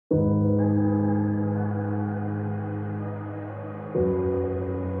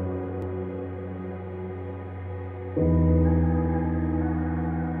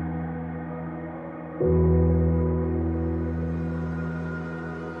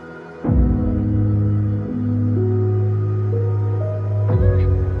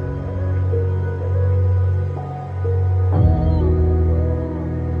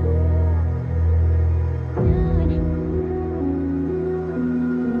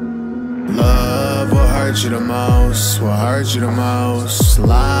Love will hurt you the most, will hurt you the most.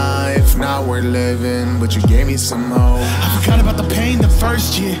 Life not worth living, but you gave me some hope. I forgot about the pain the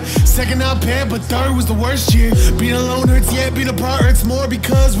first year. Second not bad, but third was the worst year. Being alone hurts, yeah, being apart hurts more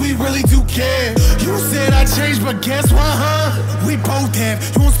because we really do care. You said I changed, but guess what, huh? We both have.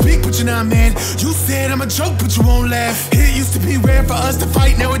 You won't speak, but you're not mad. You said I'm a joke, but you won't laugh. It used to be rare for us to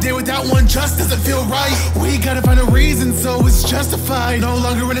fight. Nowadays without one just doesn't feel right. We gotta find a reason, so it's justified. No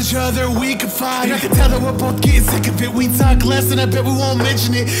longer in each other, we can fight. And I can tell that we're both getting sick of it. We talk less and I bet we won't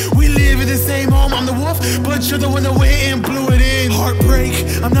mention it. We live in the same home, I'm the wolf, but you're the one that went and blew it in. Heartbreak,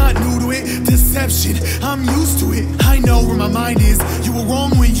 I'm not new to it. Deception, I'm used to it. I know where my mind is. You were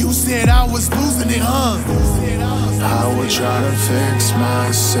wrong when you said I was losing it, huh? I would try to fix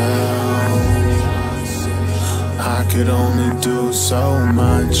myself. I could only do so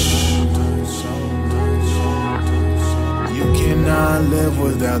much. You cannot live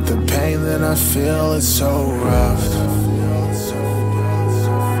without the pain that I feel, it's so rough.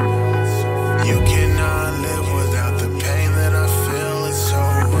 You cannot live without the pain that I feel, it's so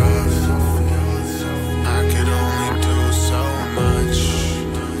rough. I could only do so much.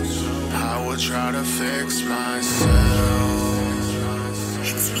 I would try to fix myself.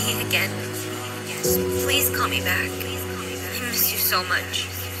 It's me again. Please call me back. I miss you so much.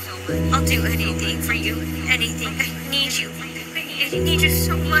 I'll do anything for you. Anything. I need you. I need you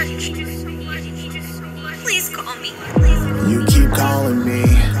so much. Please call me. You keep calling me,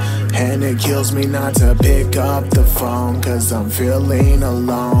 and it kills me not to pick up the phone, cause I'm feeling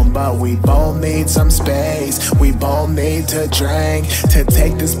alone. But we both need some space, we both need to drink to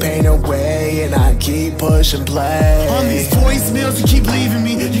take this pain away, and I keep pushing play. On these voicemails you keep leaving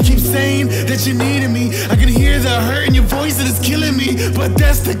me, you keep saying that you needed me. I can hear the hurt in your voice and it's killing me, but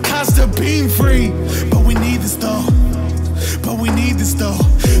that's the cost of being free. But we need this though, but we need this though.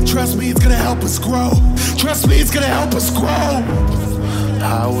 Trust me, it's gonna help us grow. Trust me, it's gonna help us grow.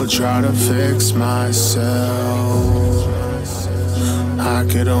 I would try to fix myself. I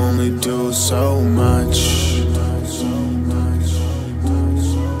could only do so much.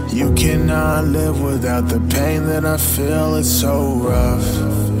 You cannot live without the pain that I feel, it's so rough.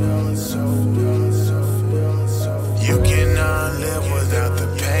 You cannot live without the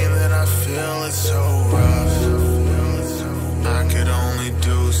pain that I feel, it's so rough. I could only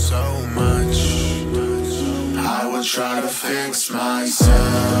do so much. I would try to fix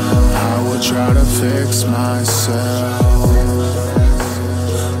myself. I would try to fix myself.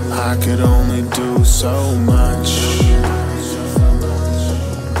 I could only do so much.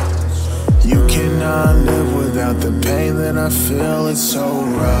 You cannot live without the pain that I feel, it's so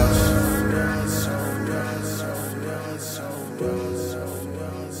rough.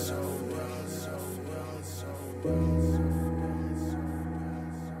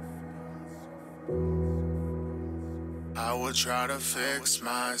 I would try to fix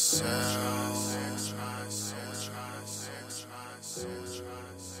myself.